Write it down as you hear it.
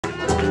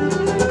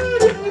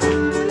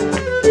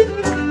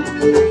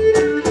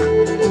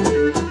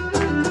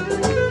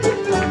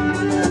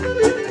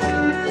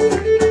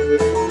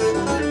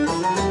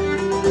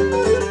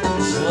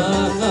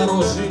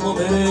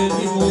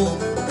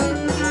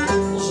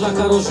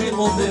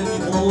ζαχαροζυμωμένη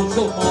μου κι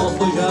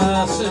όμορφο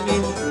γιάσεμι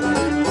μου.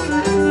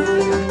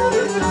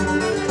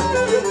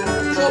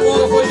 Κι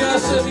όμορφο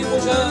γιάσεμι μου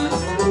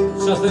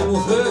σαν θε μου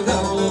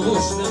φέγαν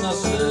ώστε να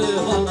σε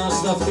έβανα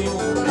στα αυτή μου.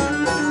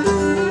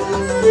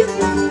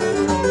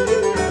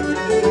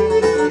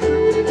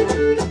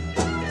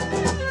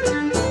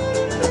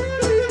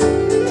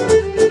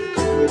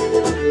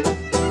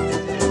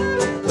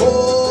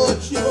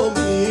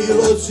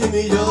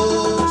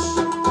 Τσιμιλιάς,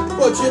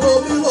 κόκκινο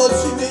μήλο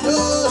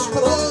τσιμιλιάς,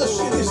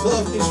 πράσινης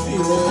δάφνης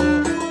φύλλο.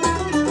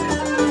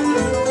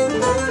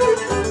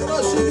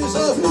 Πράσινης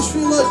δάφνης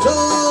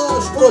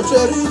φυλακιάς,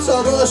 προκαιρίτσα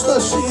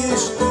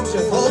Ανάστασης, και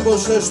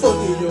θάμπωσε στον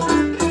ήλιο.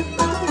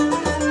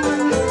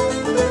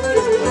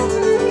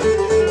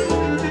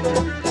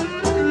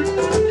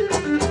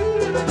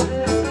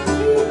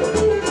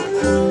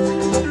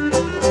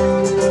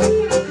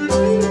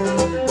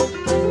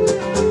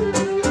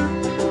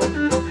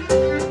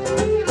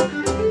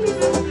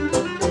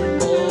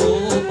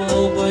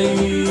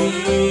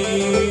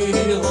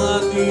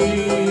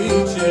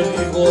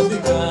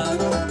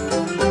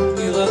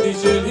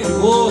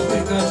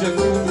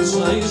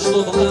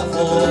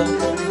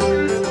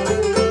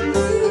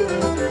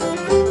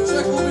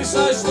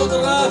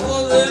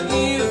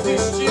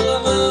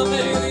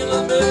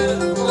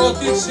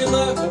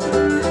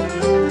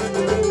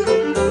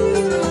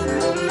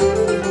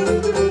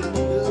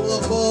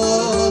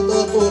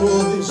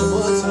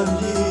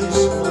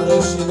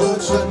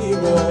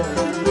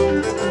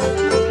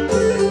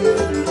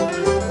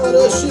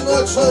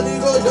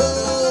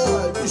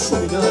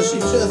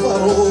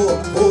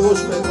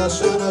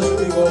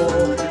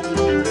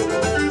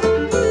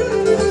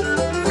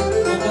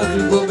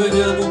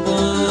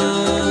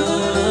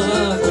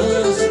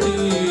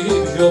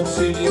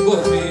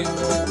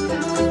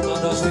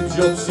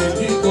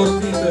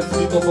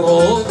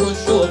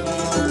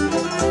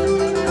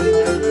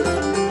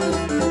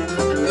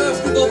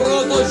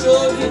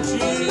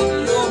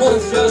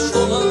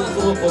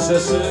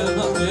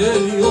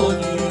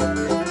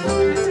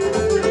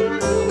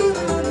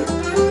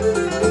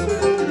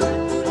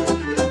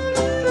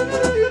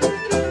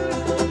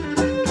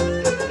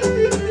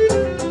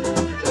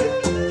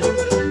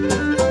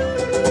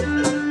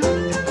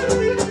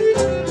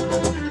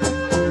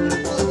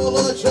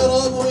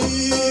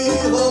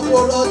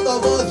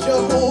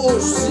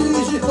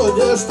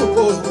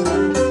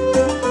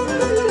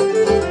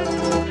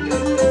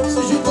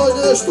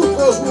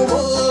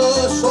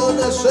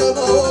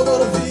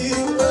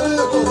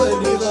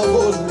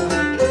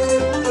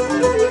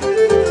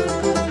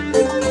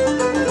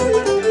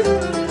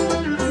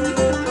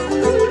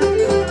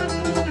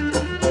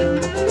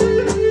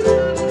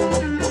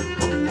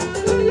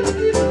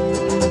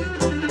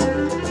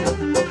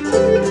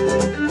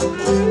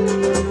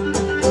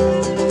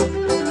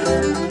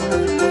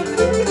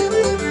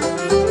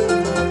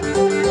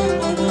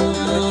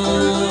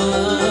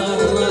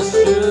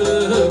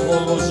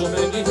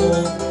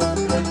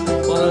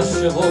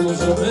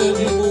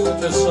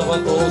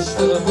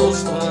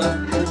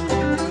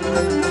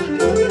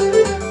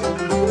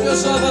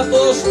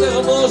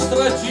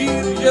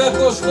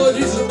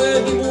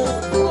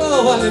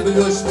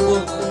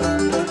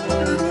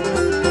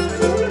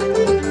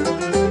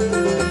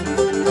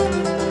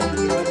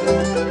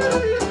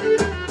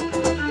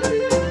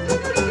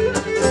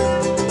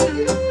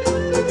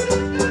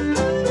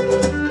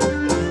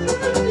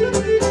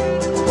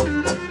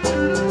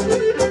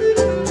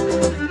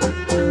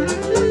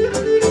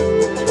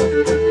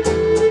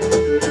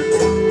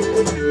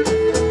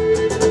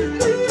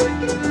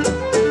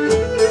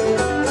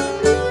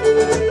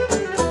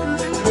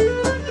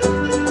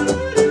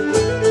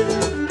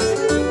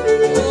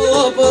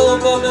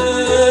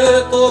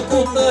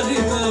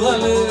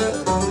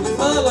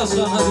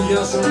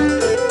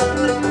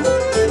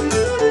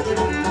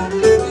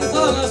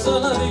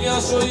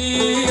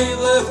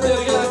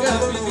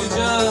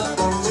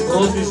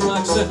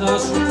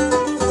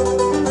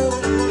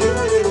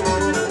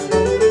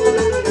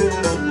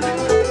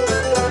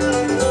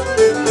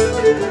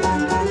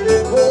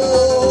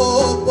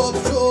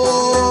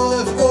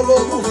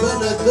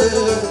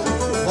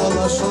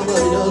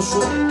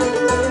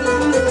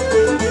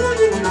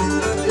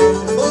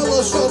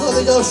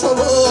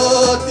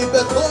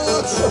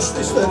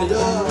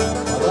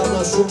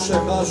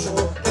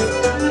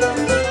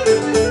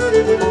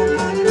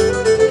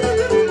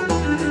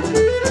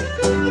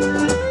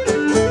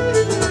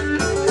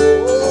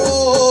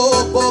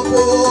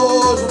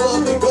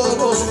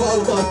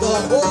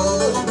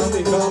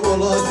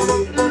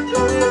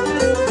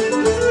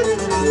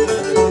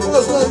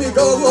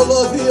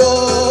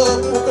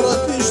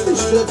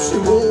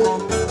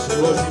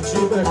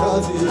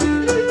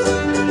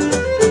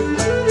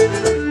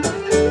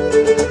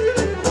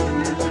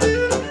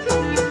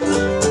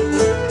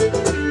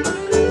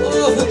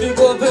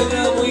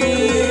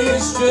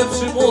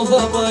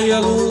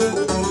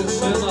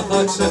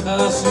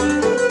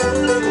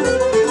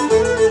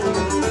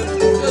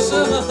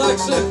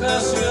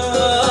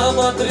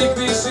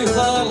 τρυπήσει η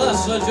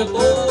θάλασσα και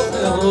το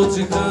νερό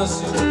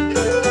τσιχάσει.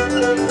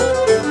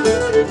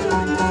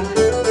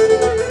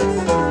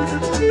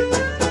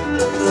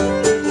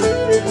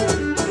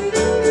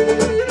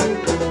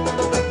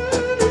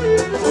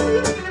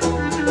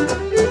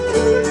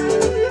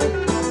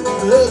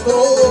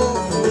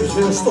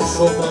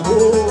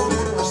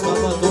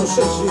 σταματός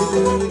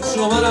εκείνη.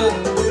 Σλομάρα.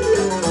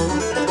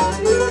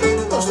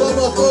 Να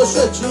σταματός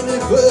εκείνη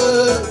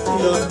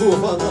παιδιά του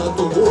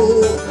θανάτου μου,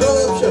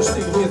 κάποια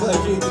στιγμή θα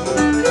γίνει.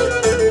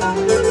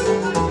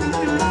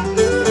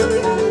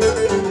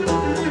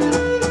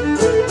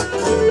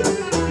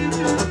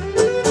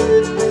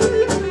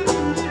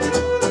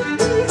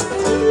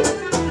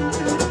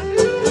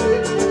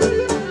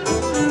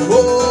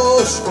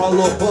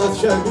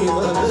 Σκαλοπάτια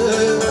γίνανε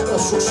να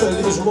σου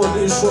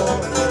ξελισμονήσω,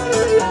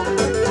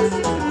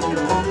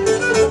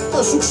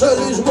 να σου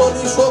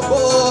ξελισμονήσω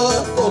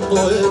πάνω το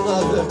ένα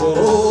δεν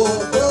μπορώ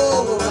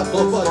άλλο να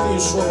το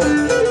πατήσω.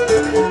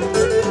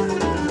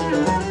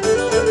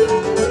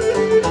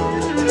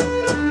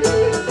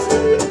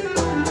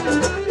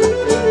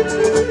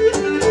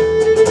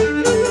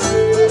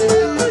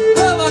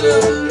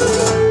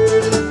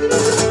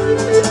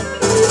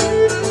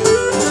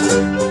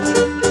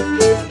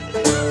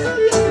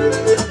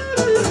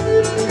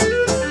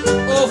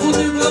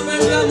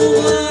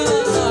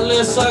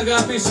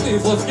 Αγάπη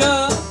στη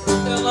φωτιά,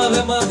 ένα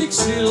δεμάτι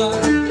ξύλα.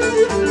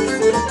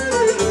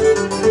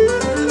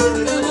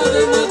 Ένα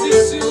δεμάτι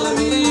ξύλα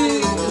μη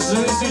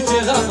σβήσει και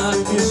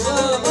γανάκτησα,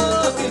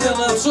 την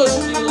ανάψω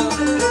σκύλα.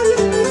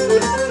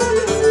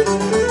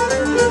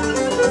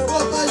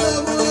 Κοπέλια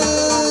μου,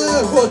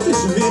 εγώ τη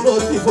σβήνω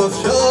τη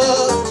φωτιά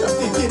κι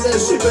αυτή την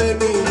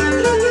εσυμπαίνει.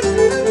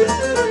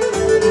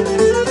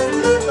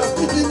 Κι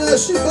αυτή την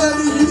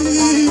εσυμπαίνει,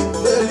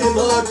 θέλει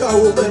να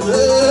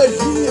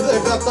καουμενέχει, δεν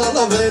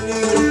καταλαβαίνει.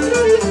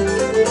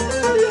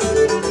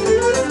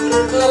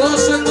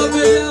 Καλώσε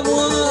κοπέλια μου,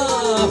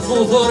 αφού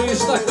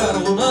θωρείς τα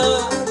καρβουνά,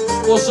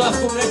 πως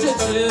αυτούνε και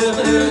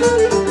καίνε.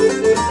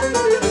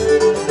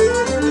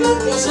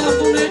 Πως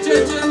αυτούνε και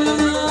καίνε,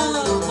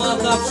 μα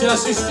τα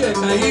πιάσεις και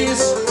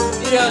καείς,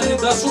 οι άλλοι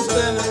τα σου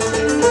φταίνε.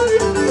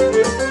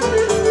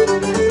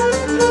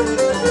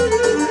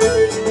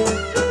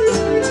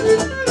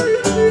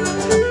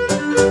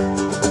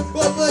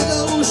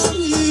 Κοπέλια μου,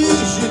 στη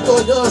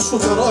γειτονιά σου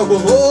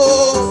τραγουδώ,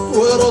 του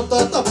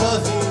έρωτα τα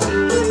πάθη.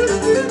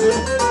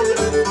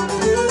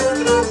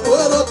 Του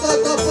έρωτα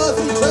τα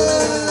πάθη και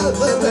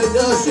δεν με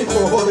νοιάζει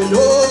το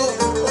χωριό,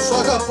 πως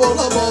αγαπώ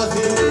να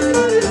μάθει.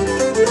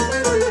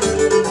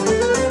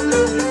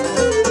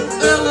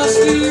 Έλα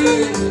στη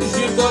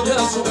γειτονιά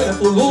σου με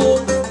πουλούν,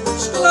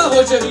 σκλάβο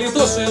και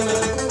γλιτώσέ με.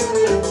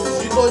 Στη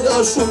γειτονιά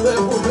σου με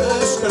πουνε,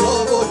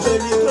 σκλάβο και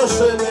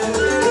γλιτώσέ με.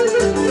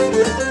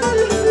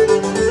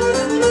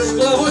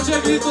 Σκλάβο και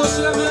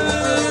γλιτώσέ με,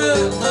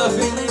 να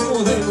φίλοι μου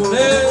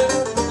δίνουνε,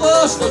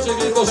 ώστο και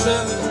γλιτώσέ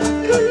με.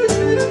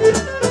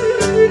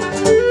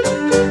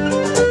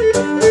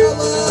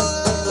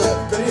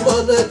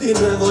 Κρύβανε την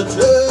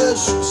εδωκές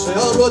σε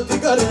άλλο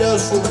την καρδιά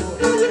σου.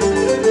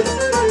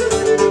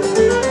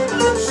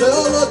 Σε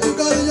όλο την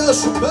καρδιά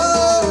σου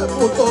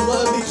πέφτουν τον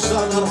άνοιξα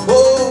να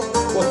έρθω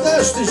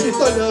ποτέ στη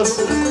γειτονιά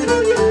σου.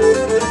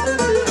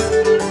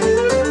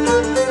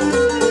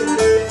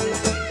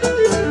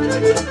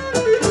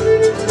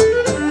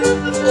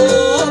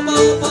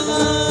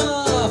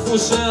 Αφού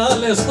σε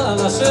άλλες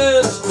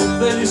θάλασσες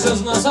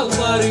θέλησες να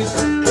σαλπάρεις,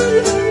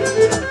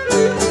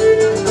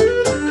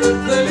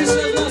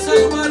 θέλησες να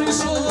σαλπάρεις,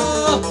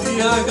 ό,τι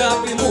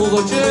αγάπη μου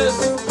δοκές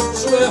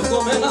σου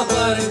εύχομαι να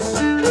πάρεις.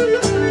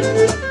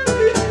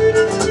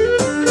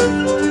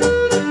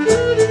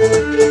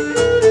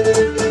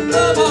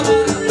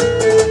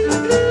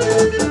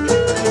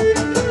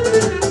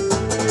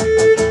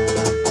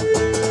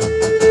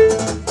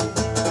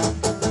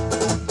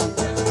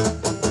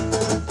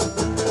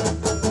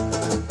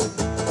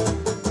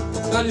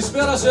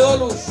 Καλησπέρα σε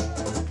όλους.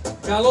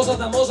 Καλώς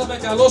ανταμώσαμε,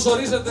 καλώς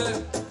ορίζετε.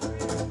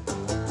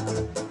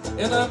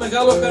 Ένα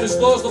μεγάλο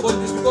ευχαριστώ στον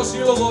Πολιτιστικό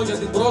Σύλλογο για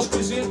την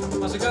πρόσκληση.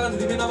 Μας έκαναν την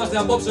τιμή να είμαστε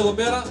απόψε εδώ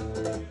πέρα.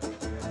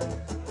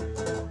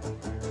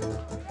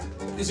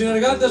 Οι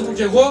συνεργάτες μου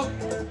και εγώ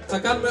θα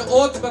κάνουμε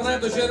ό,τι περνάει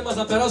από το χέρι μας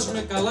να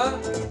περάσουμε καλά.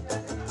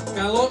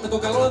 Με το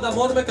καλό να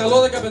ανταμώνουμε. Καλό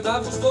 15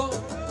 Αύγουστο.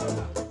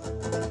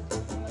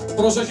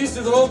 Προσοχή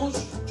στις δρόμους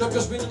και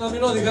όποιος πίνει να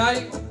μην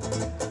οδηγάει.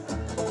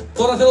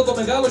 Τώρα θέλω το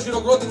μεγάλο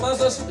χειροκρότημά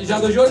σας για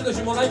το Γιώργο το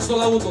Χειμωνακη στο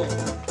Λαούτο.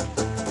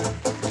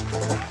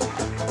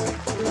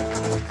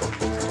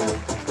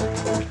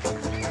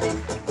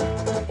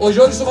 Ο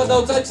Γιώργος ο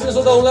Μανταουτσάκης είναι στο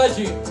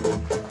ταουλάκι.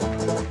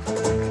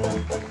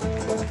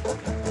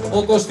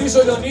 Ο Κωστής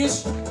ο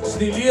Λιονης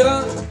στη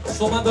λύρα,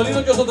 στο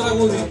μαντολίνο και στο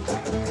τραγούδι.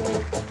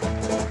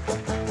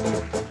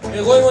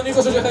 Εγώ είμαι ο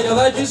Νίκος ο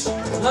Κεχαγιαδακης.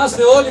 Να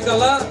είστε όλοι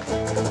καλά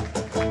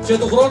και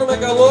του χρόνου με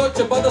καλό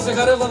και πάντα σε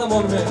χαρές να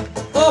αναμώνουμε.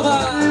 Όπα!